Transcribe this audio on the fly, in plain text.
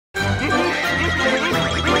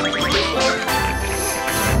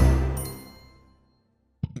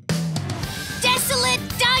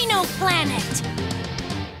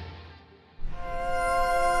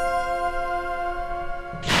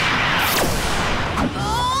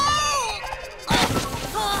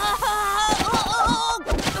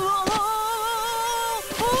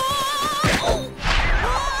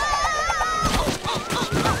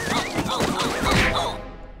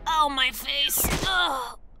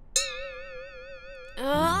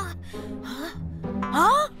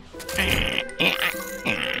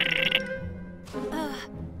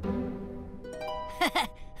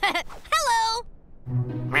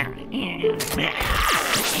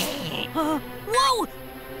Whoa!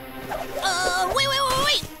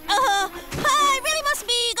 Wait. I really must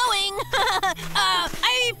be going.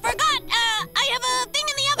 I forgot. I have a thing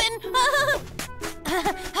in the oven.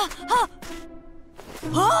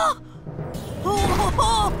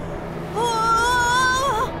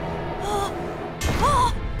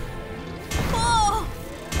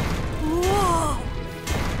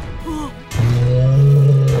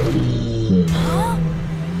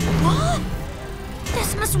 What?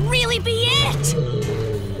 This must really be it!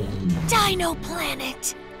 Dino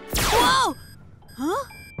Planet! Whoa! Huh?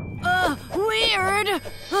 Weird.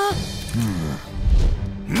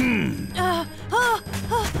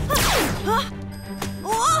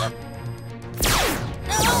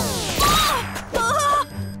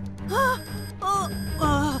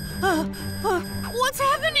 What's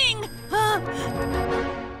happening?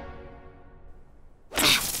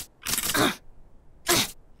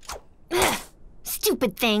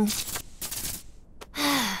 Stupid thing.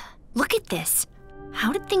 Look at this.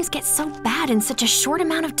 How did things get so bad in such a short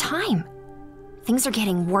amount of time? Things are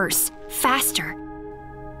getting worse, faster.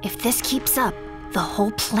 If this keeps up, the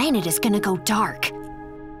whole planet is gonna go dark.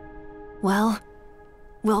 Well,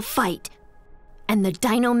 we'll fight. And the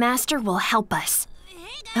Dino Master will help us.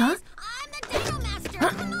 Hey guys, I'm the Dino Master.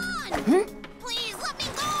 Come on. Please let me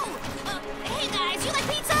go. Hey guys, you like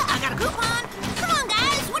pizza? I got a coupon. Come on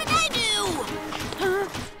guys, what did I do?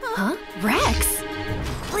 Huh? Rex?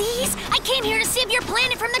 Please, I came here to save your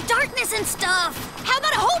planet from the darkness and stuff. How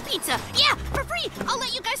about a whole pizza? Yeah, for free. I'll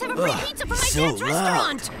let you guys have a free pizza from my dad's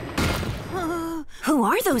restaurant. Who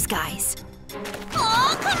are those guys?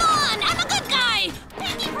 Oh, come on! I'm a good guy!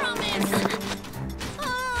 Pinky promise!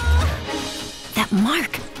 That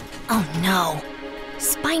mark! Oh no!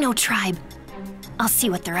 Spino tribe. I'll see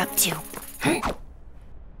what they're up to.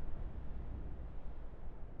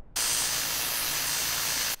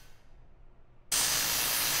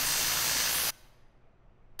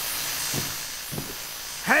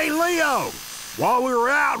 Hey, Leo! While we were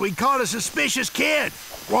out, we caught a suspicious kid.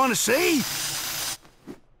 Want to see?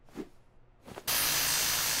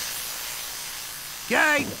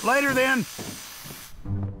 Okay, later then.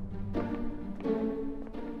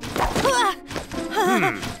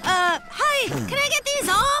 Hi, can I get these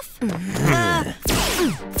off?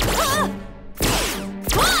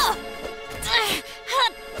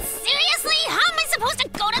 Seriously? How am I supposed to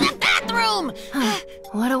go to the bathroom?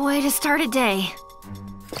 What a way to start a day.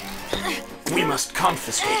 We must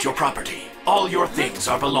confiscate your property. All your things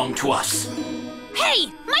are belong to us.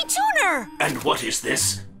 Hey, my tuner! And what is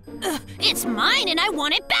this? It's mine and I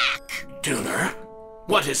want it back! Tuner?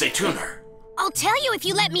 What is a tuner? I'll tell you if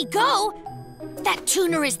you let me go. That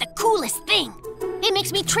tuner is the coolest thing. It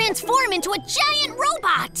makes me transform into a giant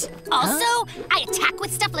robot. Also, I attack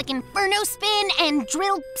with stuff like Inferno Spin and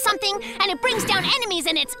Drill something, and it brings down enemies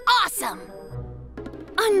and it's awesome.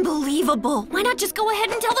 Unbelievable. Why not just go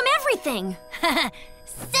ahead and tell them everything?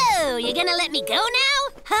 So, you're gonna let me go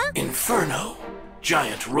now? Huh? Inferno?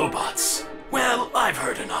 Giant robots? Well, I've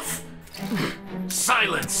heard enough.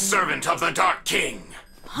 Silence, servant of the Dark King!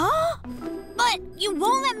 Huh? But you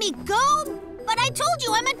won't let me go? But I told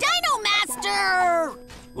you I'm a Dino Master!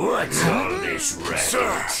 What's all this racket?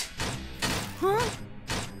 Sir! Huh?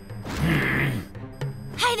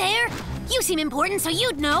 Hi there! You seem important, so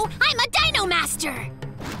you'd know. I'm a Dino Master!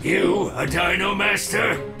 You, a Dino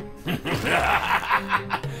Master?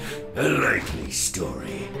 A likely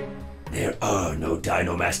story. There are no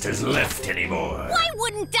Dino Masters left anymore. Why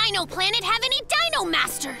wouldn't Dino Planet have any Dino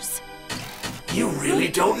Masters? You really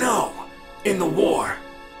don't know. In the war,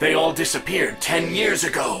 they all disappeared 10 years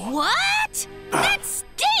ago. What? That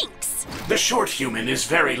stinks! The short human is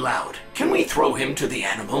very loud. Can we throw him to the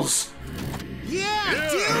animals? Yeah,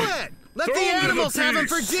 do it! Let the animals have him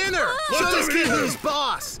for dinner! Show this kid who's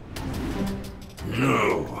boss!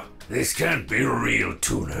 No, this can't be a real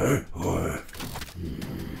tuner, or...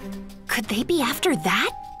 Could they be after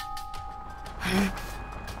that? Huh?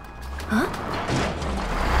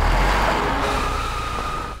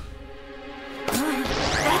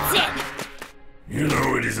 That's it! You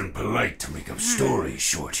know it isn't polite to make up stories,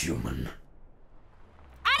 short human.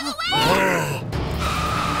 Out of the way!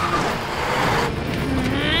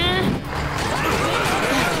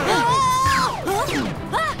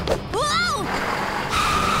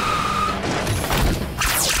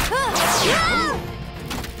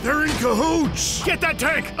 They're in cahoots! Get that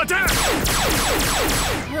tank! Attack!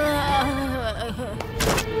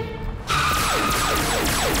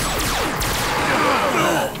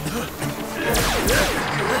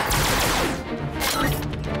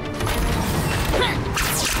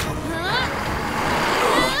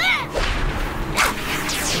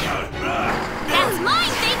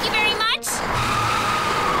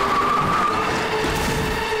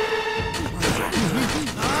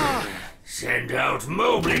 out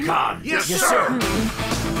Moblicon! Yes, sir!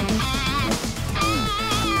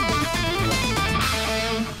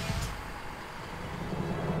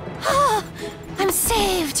 I'm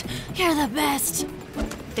saved! You're the best.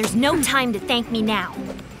 There's no time to thank me now.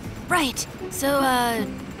 Right. So,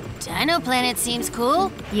 Dino Planet seems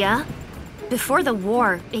cool. Yeah? Before the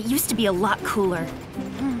war, it used to be a lot cooler.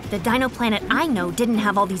 The Dino Planet I know didn't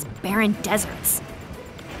have all these barren deserts.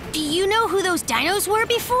 Do you know who those dinos were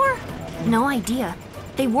before? No idea.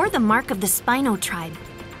 They wore the mark of the Spino tribe.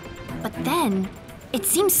 But then, it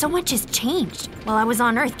seems so much has changed while I was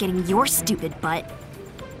on Earth getting your stupid butt.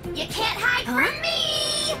 You can't hide from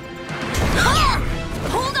me!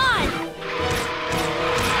 Hold on!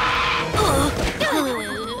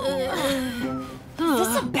 Is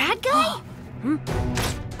this a bad guy?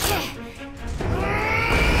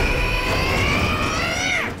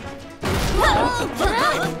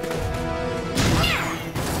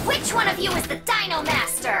 Which one of you is the Dino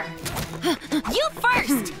Master? You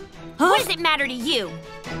first! What does it matter to you?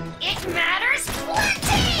 It matters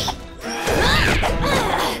plenty!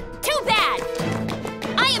 Too bad!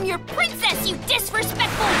 I am your princess, you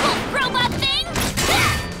disrespectful wolf robot thing!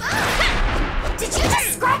 Did you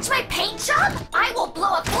just scratch my paint job? I will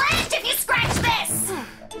blow a plant if you scratch this!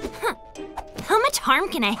 How much harm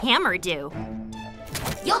can a hammer do?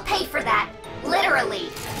 You'll pay for that. Literally.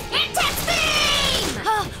 Intense beam!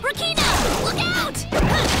 Rakina! Look out!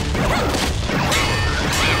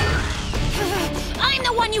 I'm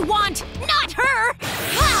the one you want, not her!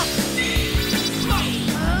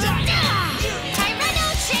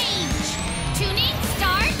 Tyranno change! Tuning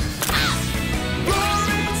start up!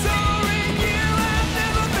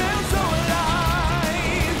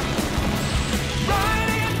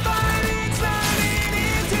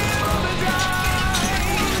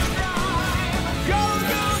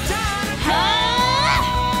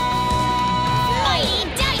 Mighty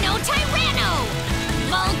Dino Tyranno!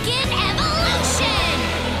 Vulcan evolution!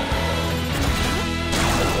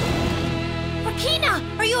 Rakina,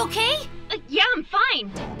 are you okay? Yeah, I'm fine.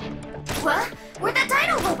 What? Where'd that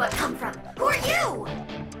dino robot come from? Who are you?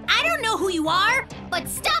 I don't know who you are, but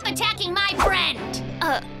stop attacking my friend!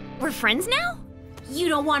 We're friends now? You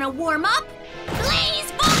don't want to warm up?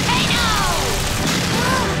 Blaze volcano!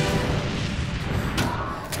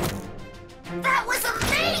 That was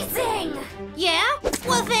amazing! Yeah?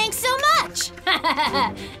 Well, thanks so much!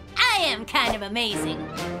 I am kind of amazing.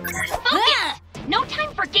 Focus! No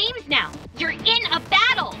time for games now. You're in a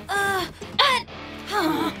battle.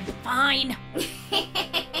 Fine.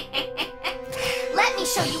 Let me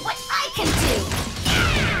show you what I can do.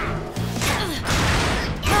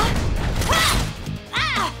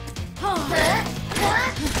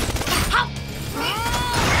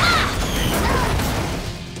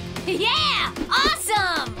 Yeah!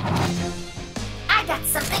 Awesome! I got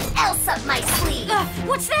something else up my sleeve.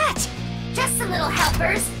 What's that? Just some little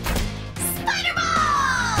helpers. Spider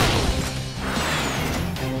Ball!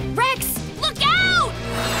 Rex, look out!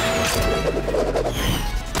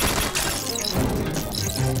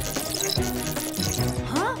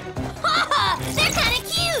 Huh? They're kind of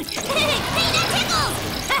cute! Hey, that tickles!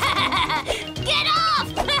 Get off!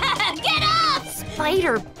 Get off!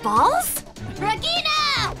 Spider balls? Rakina!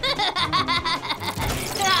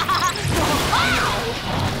 Wow!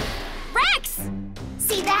 Rex!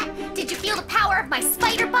 See that? Did you feel the power of my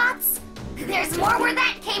spider bots? There's more where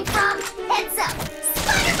that came from. Heads up!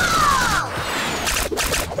 Spider Ball!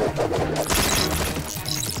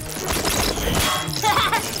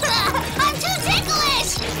 I'm too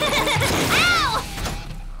ticklish! Ow!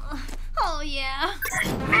 Oh, yeah.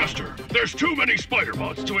 Master, there's too many spider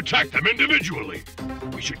bots to attack them individually.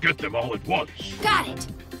 We should get them all at once. Got it.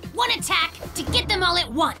 One attack to get them all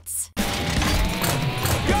at once.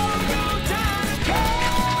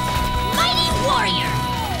 Mighty Warrior!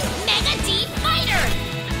 Mega D Fighter!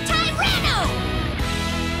 Tyranno!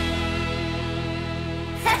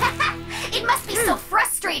 It must be so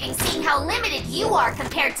frustrating seeing how limited you are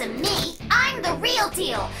compared to me. I'm the real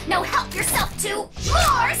deal. Now help yourself to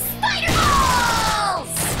more Spider Balls!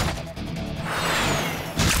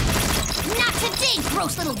 Not today,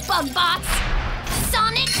 gross little bug bots!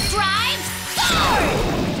 Sonic Drive Sword!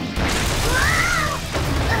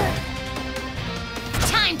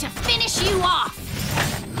 Time to finish you off!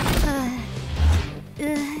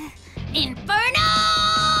 Inferno!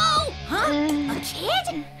 Huh? A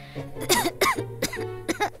kid?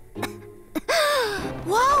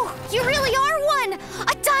 Whoa, you really are one!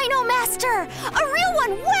 A Dino Master! A real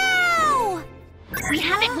one, wow! We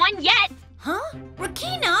haven't won yet. Huh?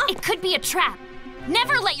 Rakina? It could be a trap.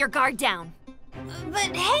 Never let your guard down.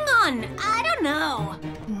 But hang on, I don't know.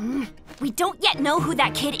 We don't yet know who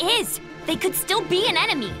that kid is. They could still be an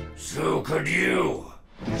enemy. So could you.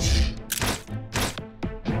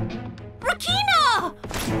 Rakina!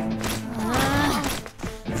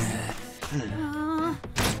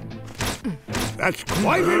 That's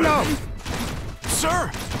quite enough.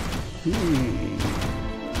 Sir!